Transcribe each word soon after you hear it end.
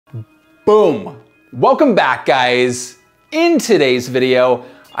Boom! Welcome back, guys. In today's video,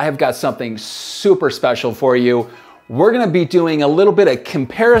 I have got something super special for you. We're gonna be doing a little bit of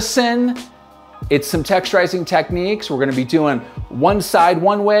comparison. It's some texturizing techniques. We're gonna be doing one side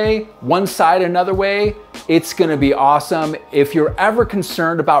one way, one side another way. It's gonna be awesome. If you're ever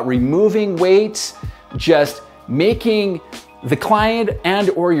concerned about removing weight, just making the client and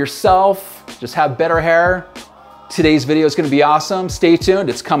or yourself just have better hair, today's video is gonna be awesome. Stay tuned,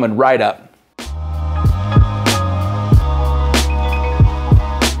 it's coming right up.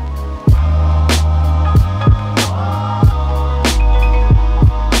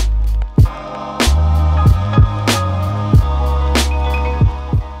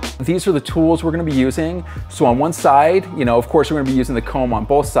 These are the tools we're gonna be using. So on one side, of course we're gonna be using the comb on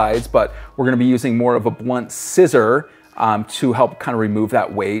both sides, but we're gonna be using more of a blunt scissor to help kind of remove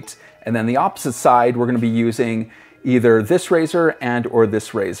that weight. And then the opposite side, we're gonna be using either this razor and or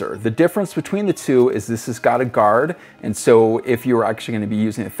this razor. The difference between the two is this has got a guard. And so if you're actually gonna be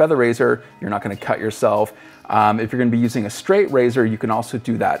using a feather razor, you're not gonna cut yourself. If you're gonna be using a straight razor, you can also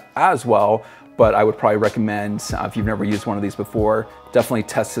do that as well. But I would probably recommend, if you've never used one of these before, definitely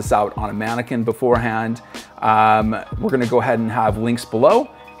test this out on a mannequin beforehand. We're gonna go ahead and have links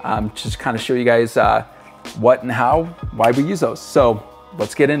below, just kind of show you guys what and how, why we use those. So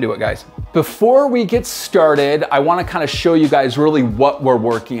let's get into it, guys. Before we get started, I wanna kind of show you guys really what we're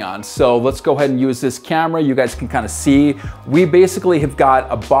working on. So let's go ahead and use this camera. You guys can kind of see, we basically have got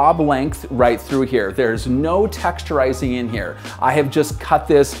a bob length right through here. There's no texturizing in here. I have just cut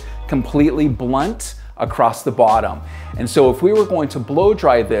this completely blunt across the bottom. And so if we were going to blow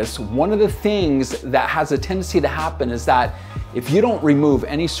dry this, one of the things that has a tendency to happen is that if you don't remove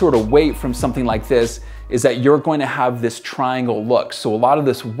any sort of weight from something like this, is that you're going to have this triangle look. So a lot of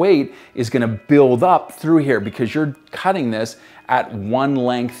this weight is gonna build up through here because you're cutting this at one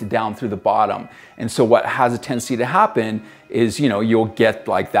length down through the bottom. And so what has a tendency to happen is, you'll get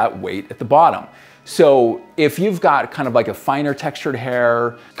like that weight at the bottom. So if you've got kind of like a finer textured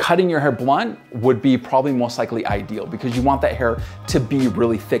hair, cutting your hair blunt would be probably most likely ideal because you want that hair to be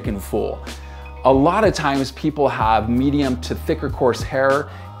really thick and full. A lot of times people have medium to thicker coarse hair.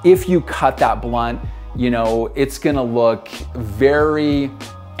 If you cut that blunt, it's gonna look very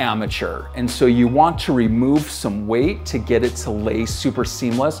amateur. And so you want to remove some weight to get it to lay super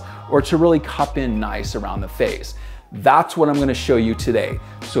seamless or to really cup in nice around the face. That's what I'm gonna show you today.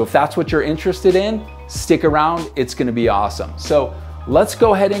 So if that's what you're interested in, stick around, it's gonna be awesome. So let's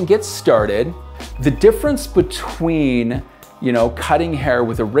go ahead and get started. The difference between, cutting hair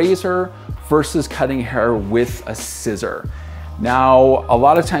with a razor versus cutting hair with a scissor. Now, a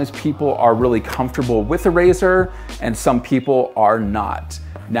lot of times people are really comfortable with a razor and some people are not.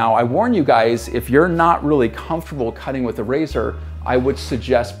 Now, I warn you guys, if you're not really comfortable cutting with a razor, I would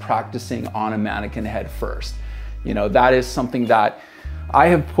suggest practicing on a mannequin head first. That is something that I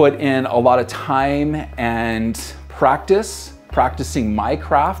have put in a lot of time and practicing my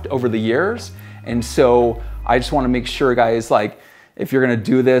craft over the years. And so I just want to make sure, guys, like if you're going to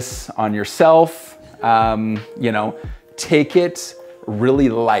do this on yourself, take it really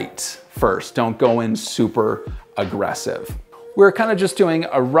light first. Don't go in super aggressive. We're kind of just doing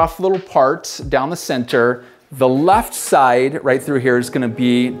a rough little part down the center. The left side right through here is gonna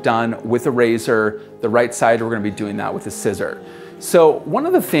be done with a razor. The right side, we're gonna be doing that with a scissor. So one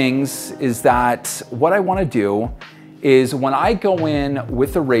of the things is that what I wanna do is when I go in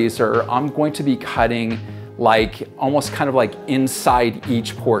with a razor, I'm going to be cutting almost kind of like inside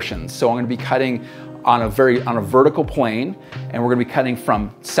each portion. So I'm gonna be cutting on a vertical plane, and we're gonna be cutting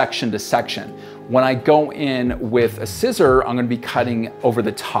from section to section. When I go in with a scissor, I'm gonna be cutting over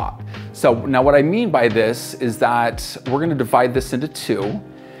the top. So now what I mean by this is that we're gonna divide this into two.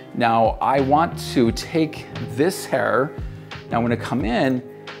 Now I want to take this hair, now I'm gonna come in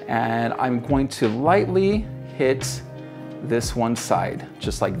and I'm going to lightly hit this one side,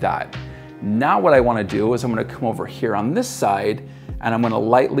 just like that. Now what I wanna do is I'm gonna come over here on this side and I'm gonna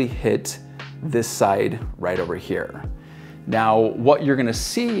lightly hit this side right over here. Now, what you're gonna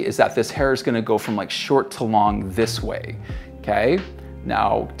see is that this hair is gonna go from short to long this way, okay?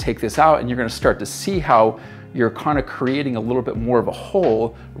 Now, take this out and you're gonna start to see how you're kind of creating a little bit more of a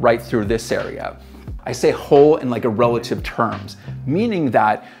hole right through this area. I say hole in a relative terms, meaning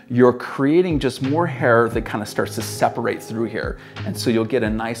that you're creating just more hair that kind of starts to separate through here. And so you'll get a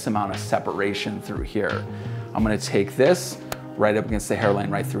nice amount of separation through here. I'm gonna take this right up against the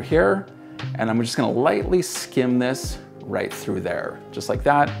hairline right through here, and I'm just gonna lightly skim this right through there, just like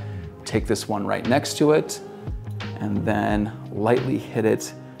that. Take this one right next to it, and then lightly hit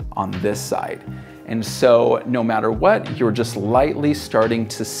it on this side. And so no matter what, you're just lightly starting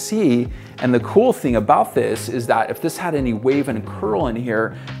to see. And the cool thing about this is that if this had any wave and curl in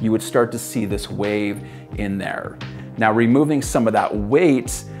here, you would start to see this wave in there. Now removing some of that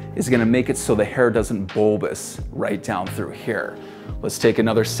weight is gonna make it so the hair doesn't bulbous right down through here. Let's take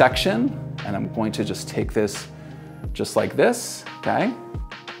another section, and I'm going to just take this just like this, okay?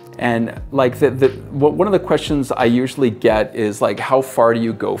 And like one of the questions I usually get is like, how far do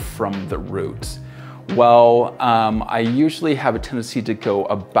you go from the root? Well, I usually have a tendency to go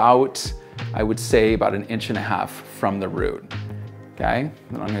about, I would say about 1.5 inches from the root, okay?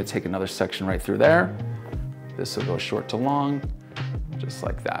 Then I'm gonna take another section right through there. This will go short to long, just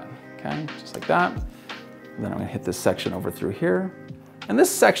like that, okay? Just like that. And then I'm gonna hit this section over through here. And this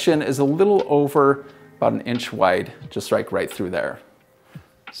section is a little over about 1 inch wide, just like right through there.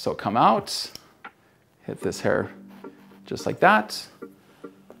 So come out, hit this hair just like that.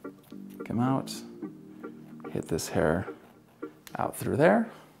 Come out, hit this hair out through there.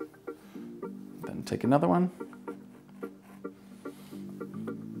 Then take another one.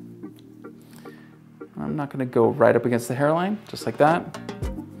 I'm not gonna go right up against the hairline, just like that.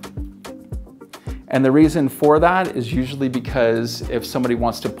 And the reason for that is usually because if somebody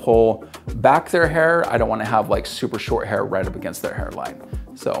wants to pull back their hair, I don't want to have like super short hair right up against their hairline.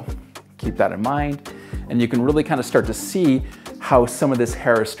 So keep that in mind. And you can really kind of start to see how some of this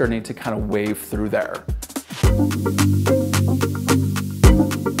hair is starting to kind of wave through there.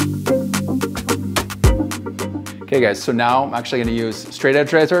 Okay guys, so now I'm actually gonna use straight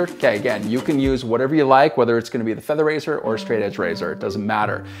edge razor. Okay, again, you can use whatever you like, whether it's gonna be the feather razor or a straight edge razor, it doesn't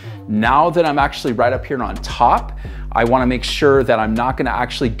matter. Now that I'm actually right up here on top, I wanna make sure that I'm not gonna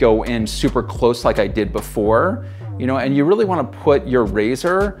actually go in super close like I did before, you know, and you really wanna put your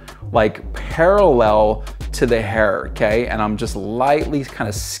razor like parallel to the hair, okay? And I'm just lightly kind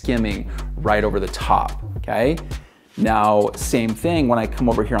of skimming right over the top, okay? Now, same thing when I come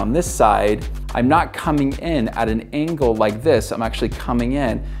over here on this side, I'm not coming in at an angle like this. I'm actually coming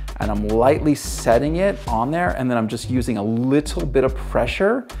in and I'm lightly setting it on there, and then I'm just using a little bit of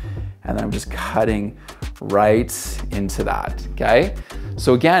pressure, and then I'm just cutting right into that, okay?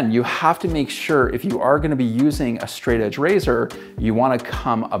 So again, you have to make sure if you are gonna be using a straight edge razor, you wanna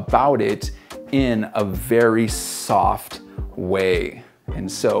come about it in a very soft way. And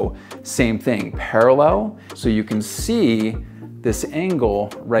so same thing, parallel, so you can see this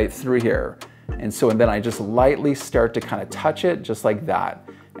angle right through here. And then I just lightly start to kind of touch it just like that.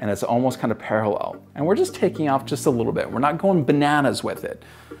 And it's almost kind of parallel. And we're just taking off just a little bit. We're not going bananas with it.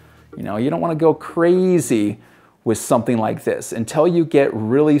 You know, you don't want to go crazy with something like this. Until you get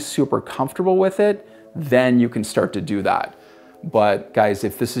really super comfortable with it, then you can start to do that. But guys,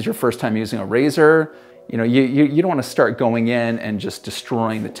 if this is your first time using a razor, you know, you don't want to start going in and just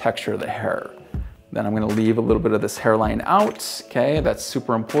destroying the texture of the hair. Then I'm going to leave a little bit of this hairline out. Okay, that's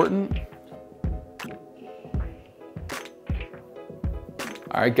super important.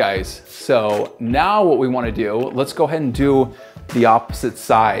 All right, guys. So now what we want to do, let's go ahead and do the opposite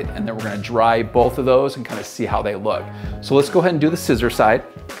side, and then we're going to dry both of those and kind of see how they look. So let's go ahead and do the scissor side.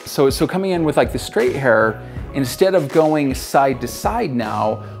 So coming in with like the straight hair, instead of going side to side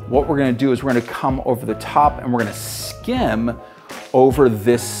now, what we're gonna do is we're gonna come over the top and we're gonna skim over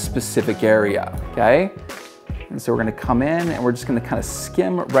this specific area, okay? And so we're gonna come in and we're just gonna kind of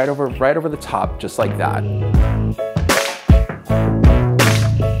skim right over the top, just like that.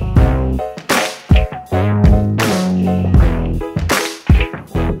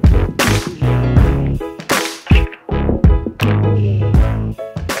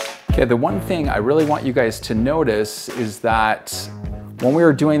 Okay, the one thing I really want you guys to notice is that when we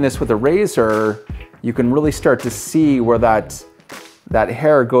were doing this with a razor, you can really start to see where that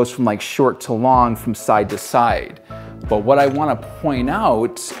hair goes from like short to long from side to side. But what I want to point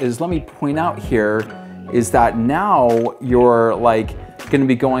out is, let me point out here, is that now you're like going to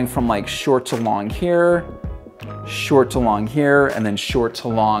be going from like short to long here, short to long here, and then short to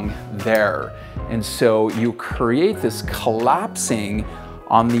long there. And so you create this collapsing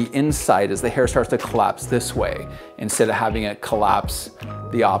on the inside as the hair starts to collapse this way, instead of having it collapse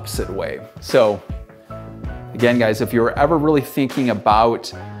the opposite way. So again, guys, if you're ever really thinking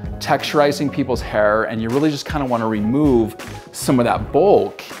about texturizing people's hair and you really just kind of want to remove some of that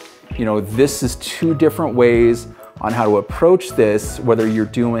bulk, you know, this is 2 different ways on how to approach this, whether you're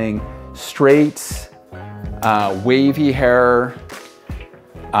doing straight, wavy hair,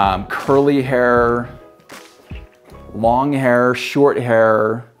 curly hair, long hair, short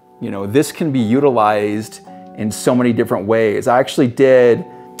hair. You know, this can be utilized in so many different ways. I did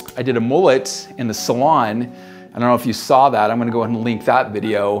a mullet in the salon. I don't know if you saw that. I'm gonna go ahead and link that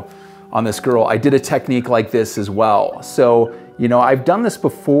video. on this girl, I did a technique like this as well. So, you know, I've done this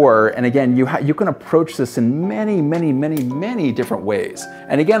before, and again, you can approach this in many different ways.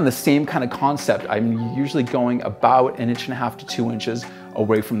 And again, the same kind of concept. I'm usually going about 1.5 to 2 inches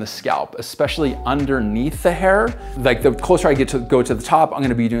away from the scalp, especially underneath the hair. Like the closer I get to go to the top, I'm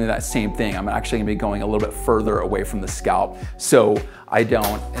gonna be doing that same thing. I'm actually gonna be going a little bit further away from the scalp, so I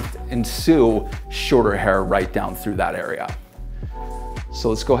don't ensue shorter hair right down through that area. So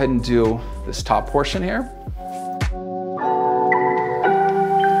let's go ahead and do this top portion here.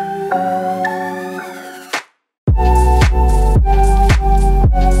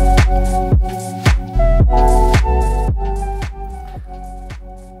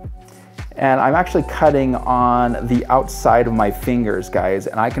 And I'm actually cutting on the outside of my fingers, guys,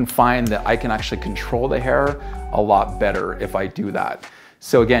 and I can find that I can actually control the hair a lot better if I do that.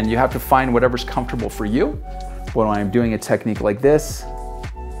 So again, you have to find whatever's comfortable for you. When I'm doing a technique like this,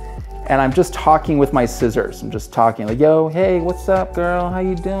 and I'm just talking with my scissors. I'm just talking like, yo, hey, what's up, girl? How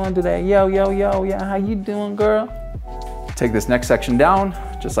you doing today? Yo, yeah, how you doing, girl? Take this next section down,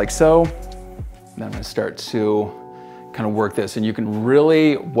 just like so. Then I'm gonna start to kind of work this, and you can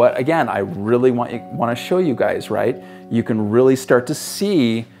really, again, I really want to show you guys, right? You can really start to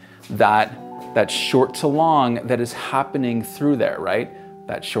see that short to long that is happening through there, right?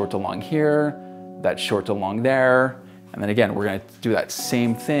 That short to long here, that short to long there, and then again, we're gonna do that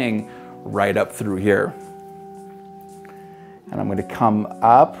same thing right up through here. And I'm gonna come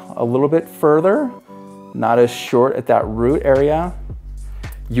up a little bit further, not as short at that root area.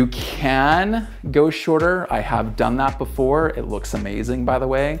 You can go shorter. I have done that before. It looks amazing, by the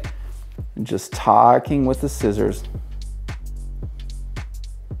way. And just talking with the scissors.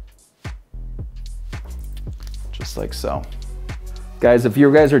 Just like so. Guys, if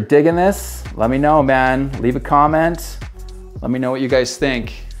you guys are digging this, let me know, man. Leave a comment. Let me know what you guys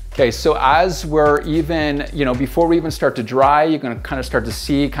think. Okay, so as we're even, you know, before we even start to dry, you're gonna kind of start to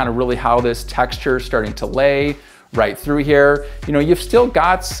see kind of really how this texture is starting to lay right through here. You know, you've still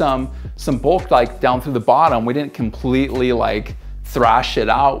got some bulk like down through the bottom. We didn't completely like thrash it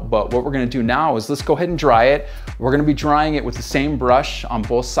out, but what we're gonna do now is let's go ahead and dry it. We're gonna be drying it with the same brush on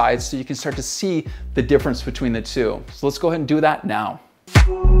both sides so you can start to see the difference between the two. So let's go ahead and do that now.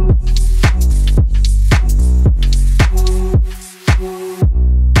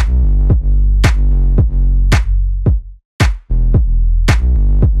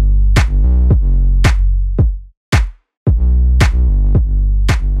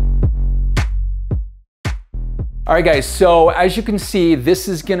 All right, guys, so as you can see, this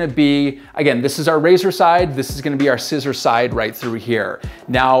is gonna be, again, this is our razor side, this is gonna be our scissor side right through here.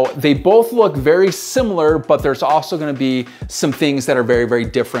 Now, they both look very similar, but there's also gonna be some things that are very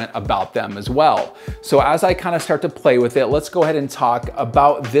different about them as well. So as I kind of start to play with it, let's go ahead and talk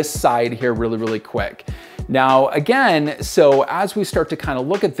about this side here really quick. Now, again, so as we start to kind of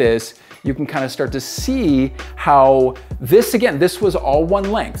look at this, you can kind of start to see how this, again, this was all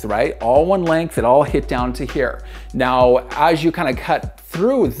one length, right? All one length, it all hit down to here. Now, as you kind of cut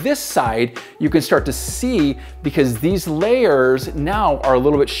through this side, you can start to see, because these layers now are a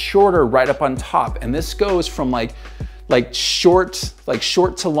little bit shorter right up on top. And this goes from like short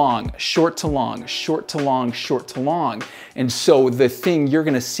to long, short to long, short to long, short to long. And so the thing you're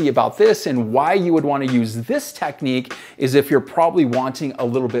gonna see about this and why you would wanna use this technique is if you're probably wanting a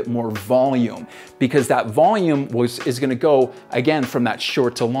little bit more volume, because that volume is gonna go, again, from that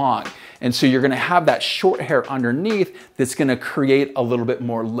short to long. And so you're gonna have that short hair underneath that's gonna create a little bit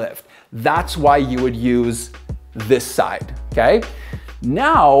more lift. That's why you would use this side, okay?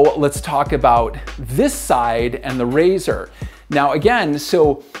 Now, let's talk about this side and the razor. Now again,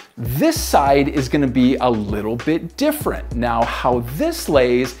 so this side is gonna be a little bit different. Now, how this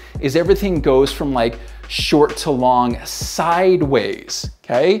lays is everything goes from like short to long sideways,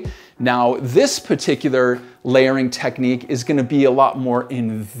 okay? Now, this particular layering technique is gonna be a lot more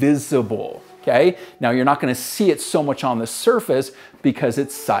invisible, okay? Now, you're not gonna see it so much on the surface because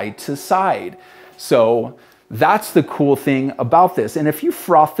it's side to side. So, that's the cool thing about this. And if you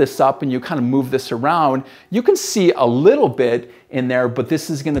froth this up and you kind of move this around, you can see a little bit in there, but this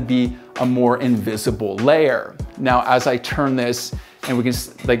is gonna be a more invisible layer. Now, as I turn this and we can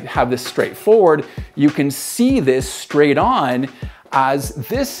like have this straight forward, you can see this straight on, as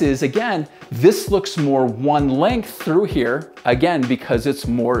this is, again, this looks more one length through here, again, because it's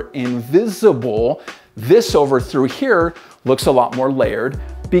more invisible. This over through here looks a lot more layered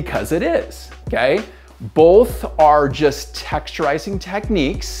because it is, okay? Both are just texturizing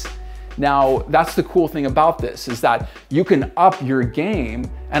techniques. Now, that's the cool thing about this, is that you can up your game.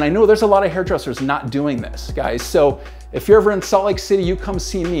 And I know there's a lot of hairdressers not doing this, guys. So if you're ever in Salt Lake City, you come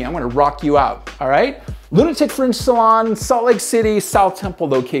see me. I'm gonna rock you out, all right? Lunatic Fringe Salon, Salt Lake City, South Temple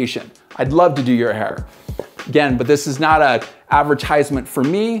location. I'd love to do your hair. Again, but this is not an advertisement for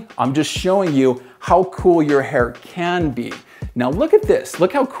me. I'm just showing you how cool your hair can be. Now look at this,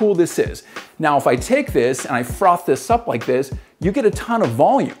 look how cool this is. Now if I take this and I froth this up like this, you get a ton of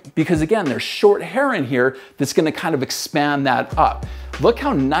volume because again, there's short hair in here that's gonna kind of expand that up. Look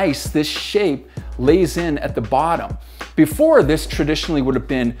how nice this shape lays in at the bottom. Before, this traditionally would have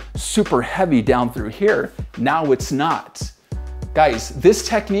been super heavy down through here. Now it's not. Guys, this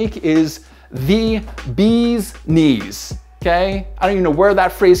technique is the bee's knees, okay? I don't even know where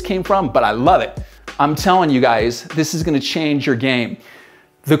that phrase came from, but I love it. I'm telling you guys, this is gonna change your game.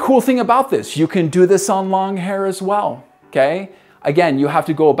 The cool thing about this, you can do this on long hair as well, okay? Again, you have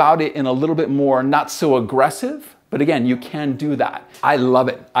to go about it in a little bit more, not so aggressive, but again, you can do that. I love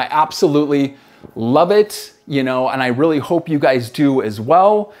it. I absolutely love it, you know, and I really hope you guys do as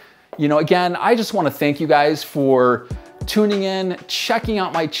well. You know, again, I just wanna thank you guys for tuning in, checking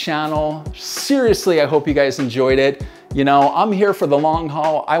out my channel. Seriously, I hope you guys enjoyed it. You know, I'm here for the long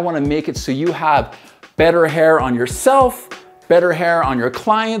haul. I wanna make it so you have better hair on yourself, better hair on your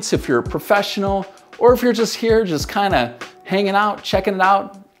clients if you're a professional, or if you're just here, just kinda hanging out, checking it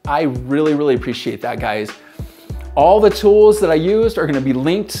out. I really, really appreciate that, guys. All the tools that I used are gonna be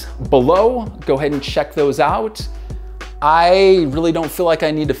linked below. Go ahead and check those out. I really don't feel like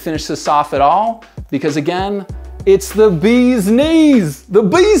I need to finish this off at all because again, it's the bee's knees, the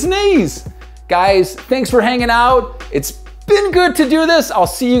bee's knees. Guys, thanks for hanging out. It's been good to do this. I'll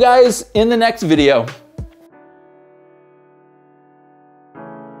see you guys in the next video.